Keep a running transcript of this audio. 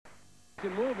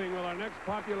Moving with our next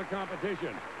popular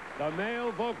competition, the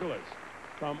male vocalist.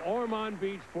 From Ormond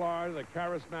Beach, Florida, the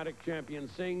charismatic champion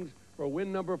sings for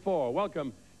win number 4.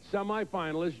 Welcome,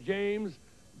 semi-finalist James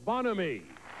Bonamy.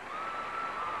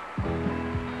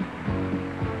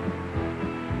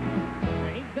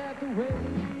 Ain't that the way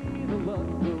the luck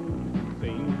goes?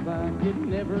 Seems like it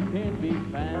never can be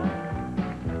found.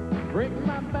 Break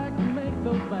my back and make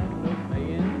those back notes,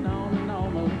 paying on and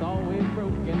almost always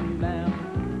broken down.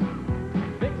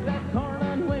 Fix that car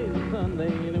on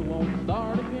Sunday and it won't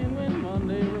start again when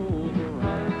Monday rolls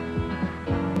around.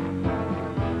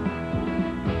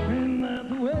 And that's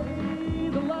the way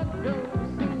the luck goes,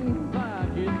 seems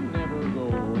like it's never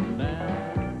going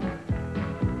down.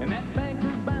 And that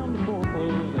banker's bound to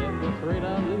foreclose, that's afraid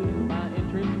I'll lose my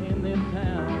interest in this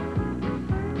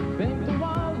town. Paint the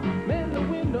walls, mend the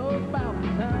windows, about the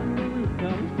time the roof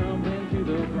comes crumbling to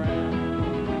the ground.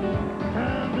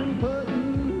 I've been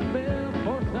putting the bill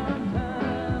for some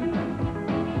time,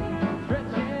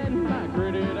 stretching my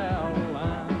credit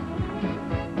outline.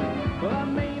 Well, I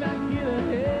may not get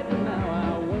ahead, but now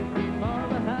I won't be far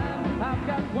behind. I've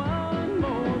got one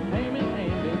more payment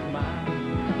and it's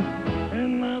mine.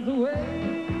 And that's the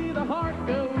way the heart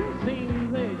goes,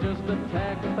 seems they just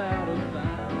attack without a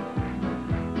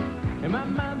sign. And my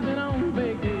mind's been on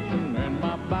vacation and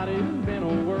my body's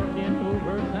been working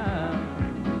overtime.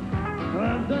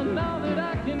 I've done all that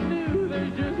I can do,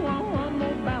 there's just one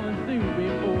more balance due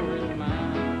before it's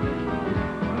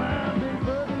mine. I've been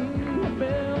putting the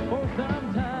bill for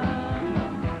some time,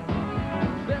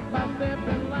 step by step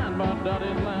in line by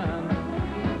dotted line.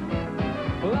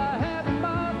 Well, I haven't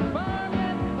bought the farm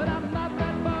yet, but I'm not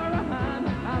that far behind.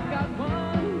 I've got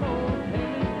one more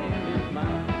payment and it's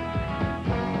mine.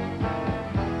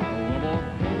 One more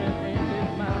payment and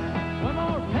it's mine. One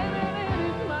more payment and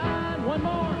it's mine. One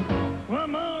more.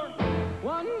 One more.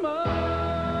 One more.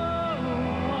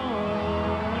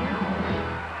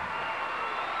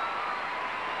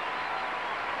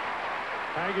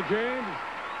 Thank you, James.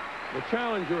 The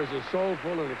challenger is a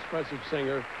soulful and expressive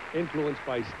singer influenced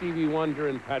by Stevie Wonder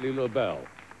and Patti LaBelle.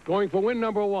 Going for win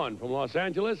number 1 from Los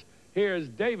Angeles, here's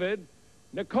David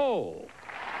Nicoll.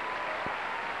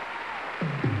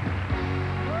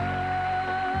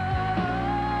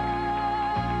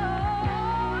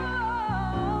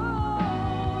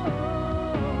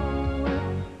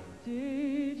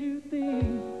 Did you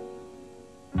think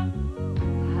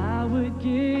I would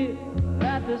give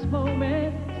at this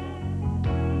moment?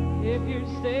 If you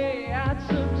say I'd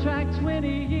subtract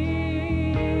 20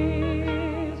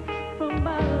 years from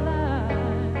my life,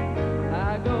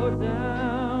 I go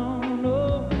down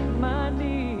on my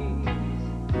knees,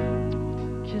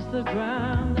 kiss the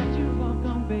ground that you walk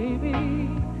on, baby.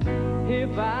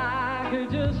 If I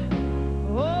could just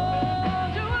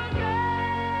hold you again.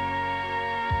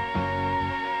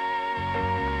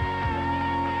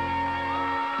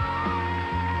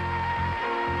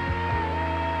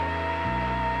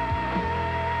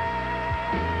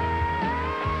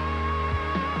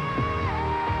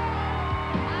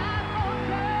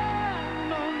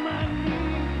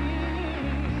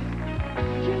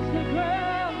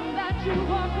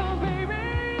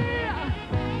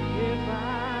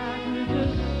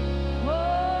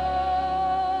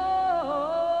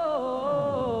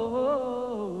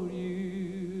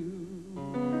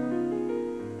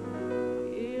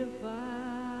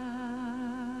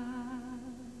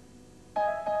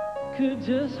 Could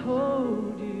just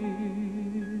hold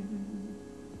you.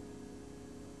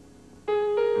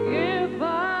 If I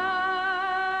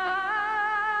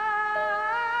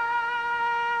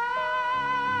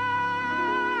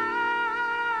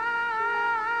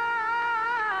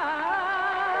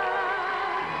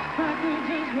could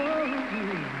just hold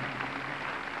you.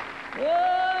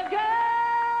 Oh, God.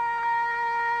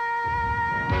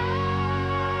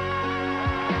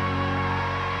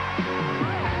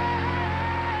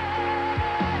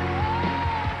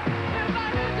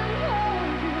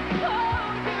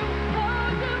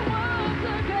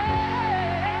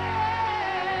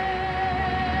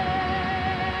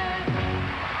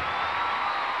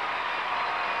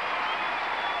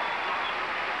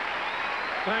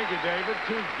 Thank you, David.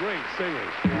 2 great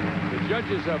singers. The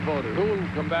judges have voted. Who will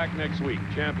come back next week?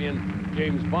 Champion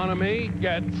James Bonamy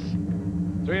gets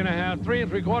 3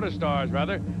 3/4 stars,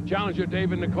 rather. Challenger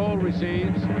David Nicoll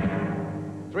receives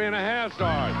 3.5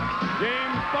 stars.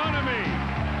 James Bonamy.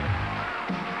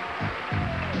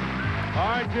 All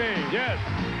right, James, yes.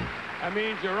 That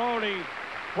means you're already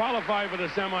qualified for the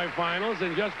semifinals,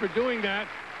 and just for doing that,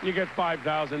 you get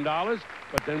 $5,000.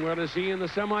 But then we're going to see you in the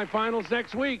semifinals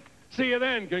next week. See you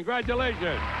then. Congratulations.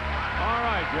 All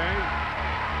right, James.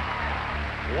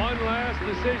 One last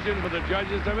decision for the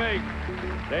judges to make.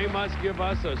 They must give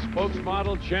us a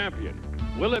spokesmodel champion.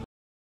 Will it